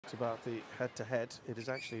talked about the head-to-head. It is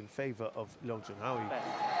actually in favour of Leong Jun Hao.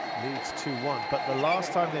 He leads 2-1, but the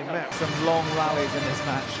last time they met... Some long rallies in this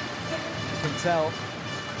match. You can tell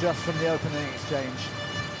just from the opening exchange.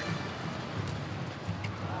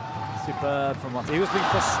 Superb from Watanabe. He was being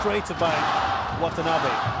frustrated by Watanabe.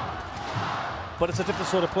 But it's a different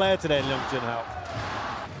sort of player today, Leong Jun Hao.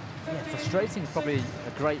 Yeah, frustrating is probably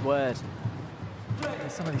a great word.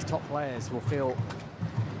 Some of these top players will feel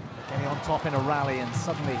they're getting on top in a rally and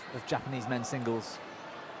suddenly of Japanese men's singles.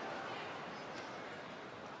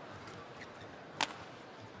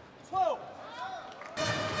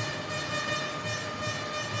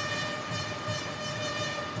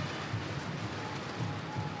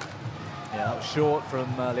 Yeah, that was short from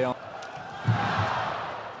Leong.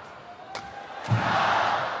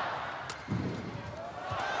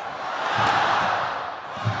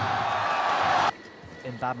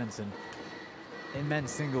 In badminton, in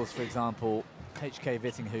men's singles, for example, HK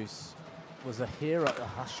Vittinghus was a hero.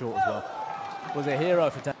 That's short as well. Was a hero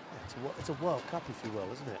for. It's a World Cup, if you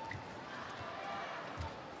will, isn't it?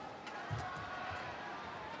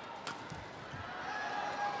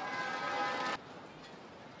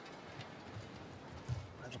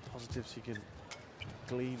 Whatever positives you can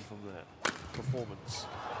glean from that performance,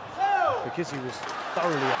 because he was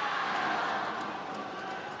thoroughly.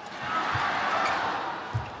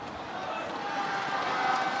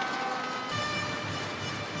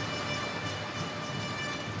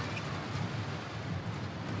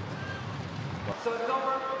 So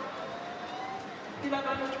number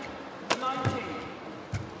 11, 19.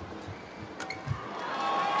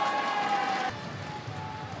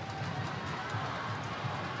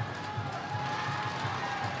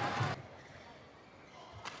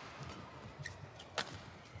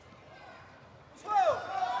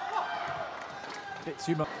 Bit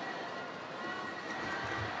too much.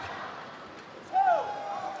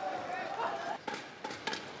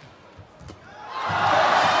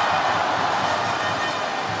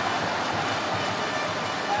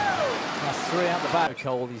 Three out the back.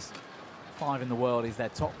 Cole, he's 5 in the world. He's their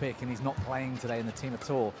top pick, and he's not playing today in the team at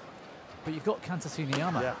all. But you've got Kanta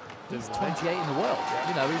Tsuneyama. Yeah, he's 28 in the world. Yeah.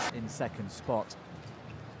 You know, he's in second spot.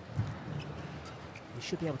 He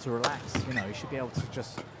should be able to relax. You know, he should be able to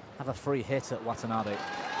just have a free hit at Watanabe.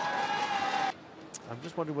 I'm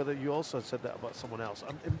just wondering whether you also said that about someone else.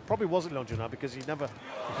 It probably wasn't Leong Jun Hao, because he never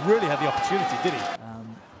really had the opportunity, did he?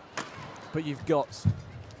 But you've got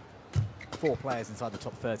 4 players inside the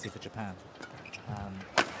top 30 for Japan.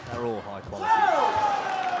 They're all high quality.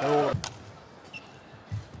 They're all.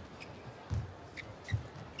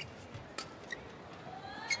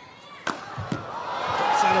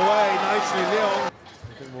 Sent away nicely, Leong. A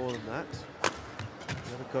bit more than that.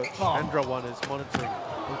 The other coach, Andra one, is monitoring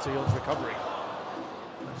Leong's recovery.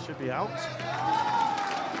 That should be out.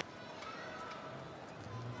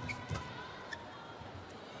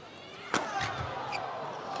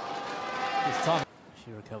 This time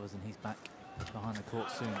she recovers and he's back behind the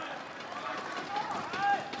court soon.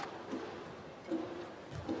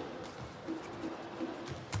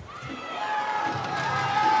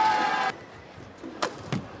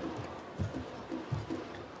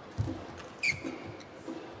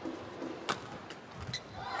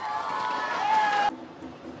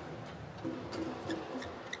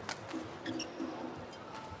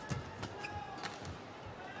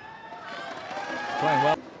 Playing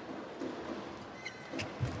well.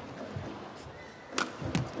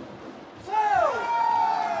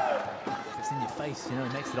 It's in your face, you know,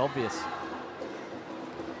 it makes it obvious.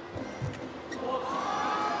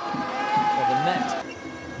 For the net.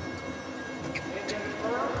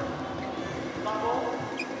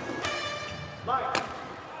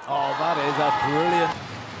 Oh, that is a brilliant.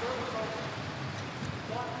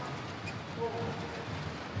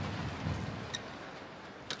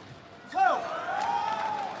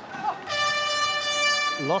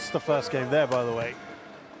 Lost the first game there, by the way.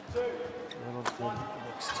 And on to the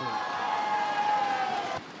next two.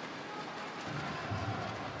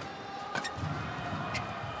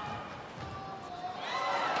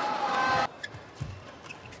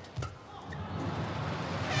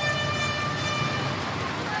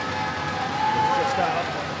 Just out.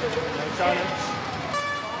 No challenge.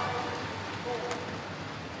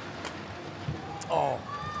 Oh,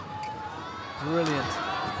 brilliant.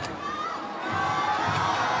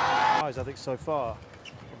 I think so far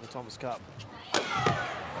from the Thomas Cup. Yeah,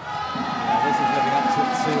 this is living up to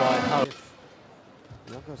it too, I hope.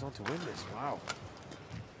 Leong goes on to win this, wow.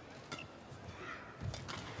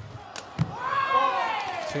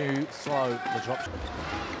 Too slow, the drop.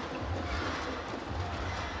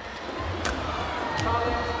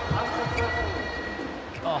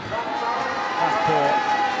 Oh, that's poor.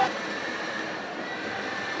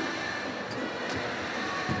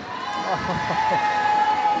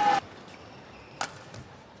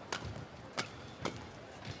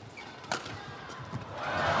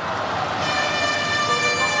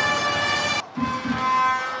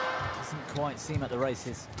 Doesn't quite seem at the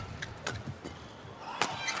races.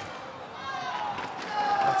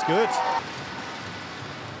 That's good.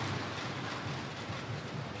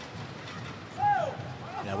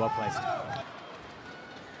 Yeah, well placed.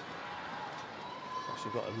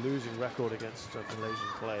 Actually got a losing record against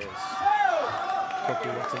Malaysian players. Koki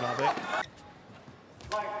Watanabe.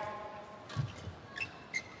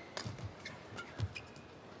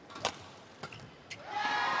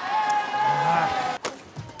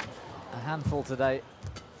 A handful today.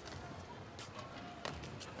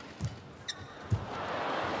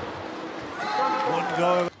 One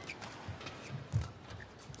go.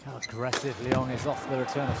 How aggressive Leong is off the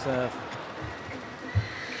return of serve.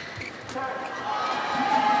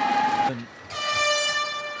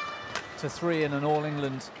 To 3 in an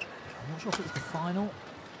All-England. I'm not sure if it was the final.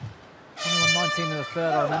 21-19 in the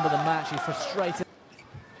third. I remember the match. He frustrated.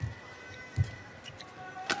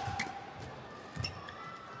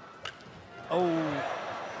 Oh,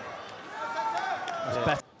 that's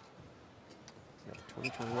better.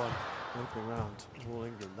 2021 opening round of All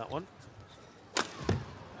England. That one.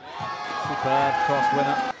 Superb cross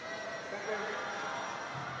winner.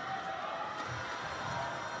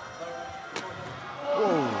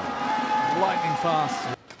 Whoa, lightning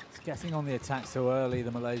fast. He's getting on the attack so early,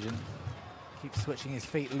 the Malaysian. Keeps switching his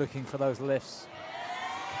feet, looking for those lifts.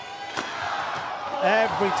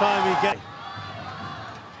 Every time he gets.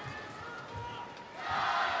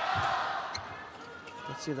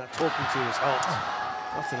 Let's see if that talking to has helped.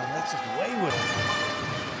 Watanabe, that's just wayward.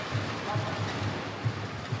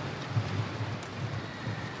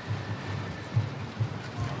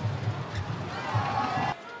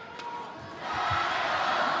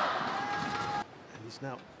 And he's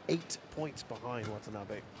now 8 points behind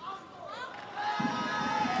Watanabe.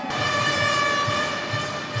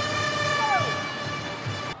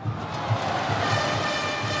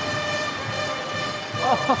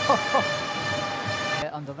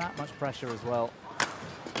 Under that much pressure as well.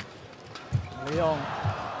 Leong.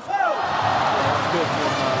 Good for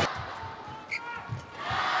him.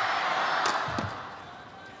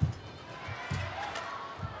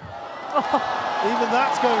 Even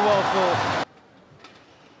that's going well for.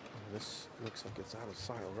 This looks like it's out of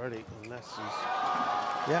sight already, unless he's.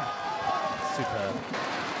 Yeah. Superb.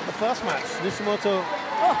 The first match, Nishimoto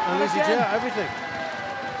and Lizzie, yeah, everything.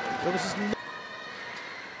 There was just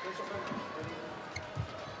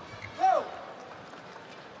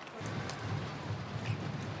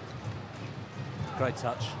great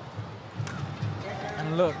touch.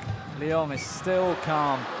 And look, Leong is still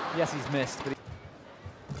calm. Yes, he's missed, but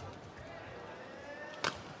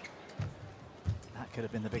that could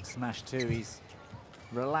have been the big smash too. He's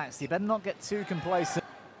relaxed. He better not get too complacent.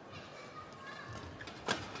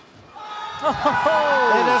 It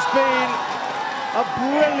has been a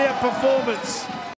brilliant performance